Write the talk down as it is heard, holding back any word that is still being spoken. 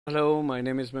Hello, my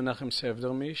name is Menahem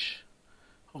Sevdermish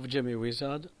of Gem.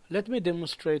 Let me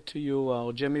demonstrate to you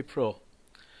our GemePro.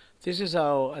 This is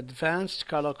our advanced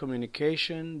color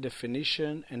communication,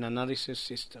 definition, and analysis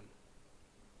system.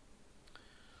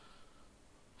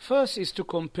 First is to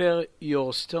compare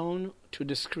your stone to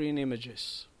the screen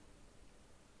images.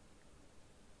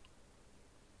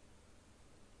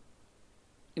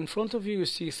 In front of you, you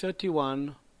see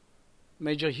 31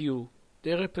 major hue.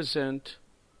 They represent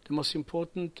the most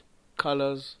important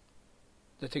colors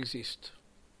that exist.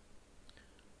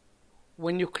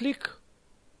 When you click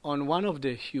on one of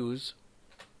the hues,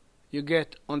 you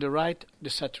get on the right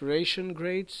the saturation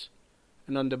grades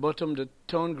and on the bottom the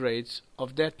tone grades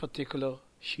of that particular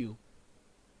hue.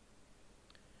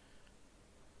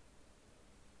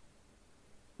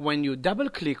 When you double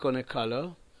click on a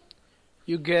color,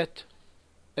 you get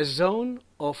a zone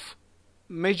of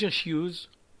major hues,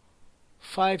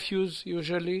 5 hues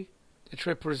usually, that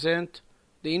represent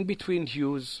the in-between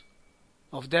hues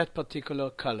of that particular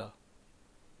color.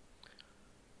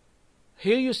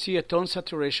 Here you see a tone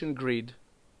saturation grid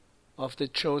of the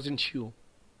chosen hue.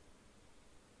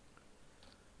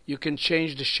 You can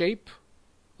change the shape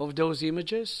of those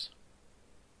images.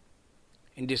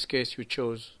 In this case you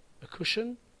chose a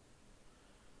cushion.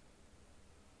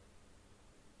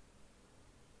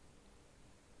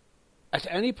 At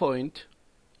any point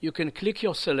you can click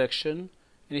your selection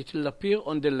and it will appear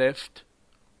on the left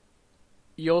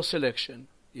your selection.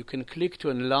 You can click to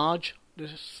enlarge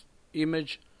this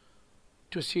image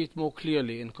to see it more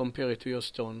clearly and compare it to your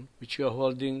stone, which you are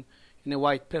holding in a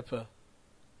white paper,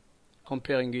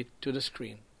 comparing it to the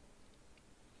screen.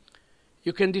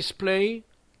 You can display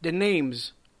the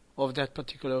names of that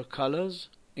particular colors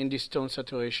in this tone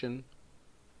saturation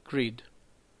grid.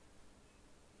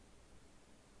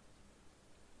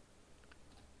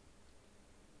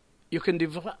 You can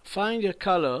define the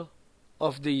color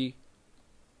of the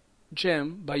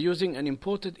gem by using an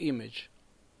imported image.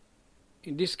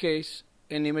 In this case,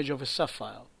 an image of a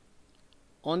sapphire.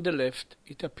 On the left,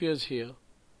 it appears here.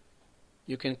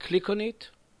 You can click on it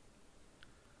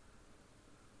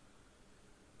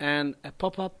and a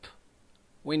pop-up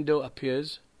window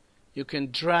appears. You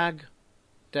can drag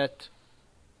that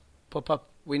pop-up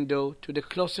window to the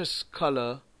closest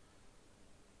color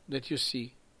that you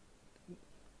see.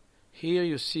 Here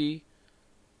you see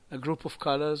a group of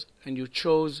colors and you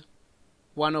chose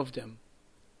one of them.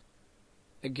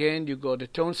 Again, you got the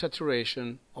tone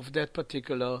saturation of that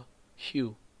particular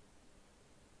hue.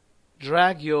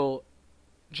 Drag your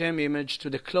gem image to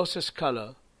the closest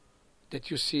color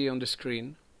that you see on the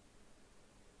screen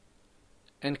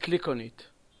and click on it.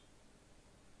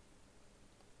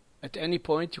 At any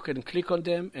point you can click on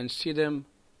them and see them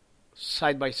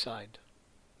side by side.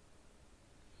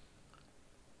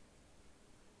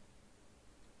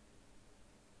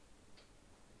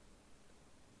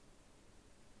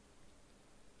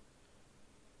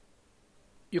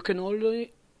 You can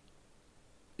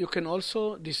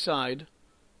also decide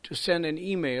to send an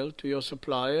email to your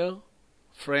supplier,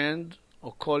 friend,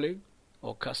 or colleague,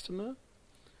 or customer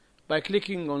by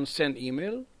clicking on Send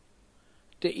Email.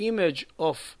 The image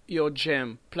of your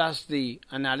gem plus the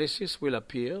analysis will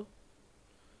appear.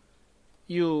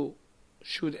 You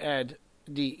should add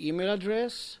the email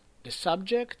address, the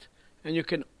subject, and you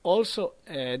can also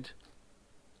add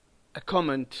a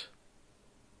comment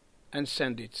and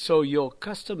send it. So your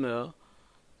customer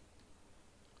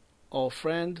or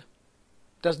friend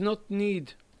does not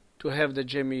need to have the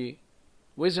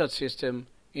GemeWizard system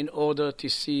in order to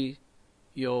see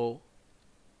your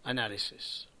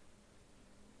analysis.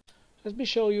 Let me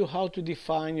show you how to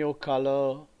define your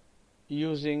color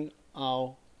using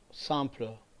our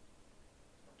sampler.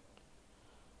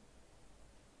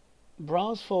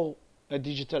 Browse for a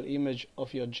digital image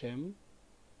of your gem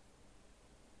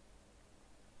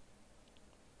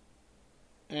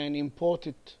and import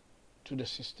it to the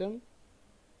system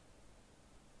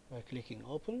by clicking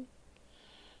open.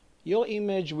 Your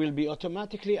image will be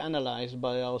automatically analyzed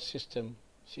by our system.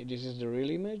 See, this is the real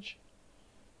image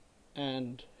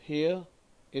and here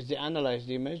is the analyzed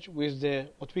image with the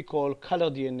what we call color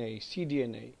DNA,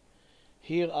 cDNA.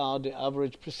 Here are the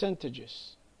average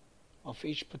percentages of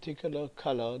each particular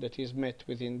color that is met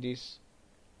within this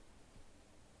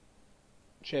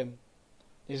gem.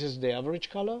 This is the average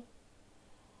color.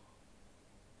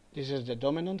 This is the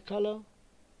dominant color,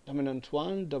 dominant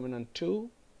 1, dominant 2,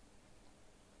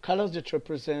 colors that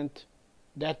represent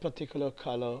that particular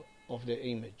color of the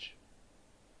image.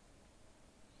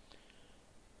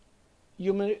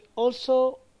 You may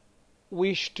also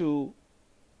wish to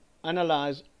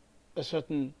analyze a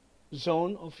certain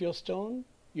zone of your stone.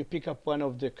 You pick up one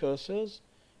of the cursors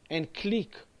and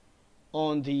click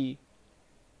on the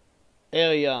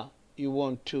area you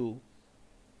want to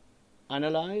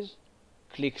analyze,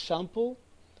 click sample,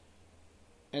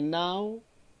 and now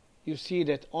you see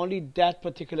that only that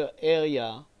particular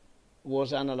area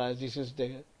was analyzed. This is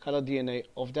the color DNA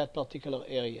of that particular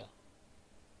area.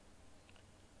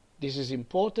 This is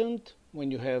important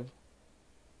when you have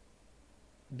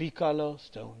B color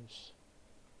stones.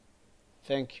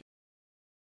 Thank you.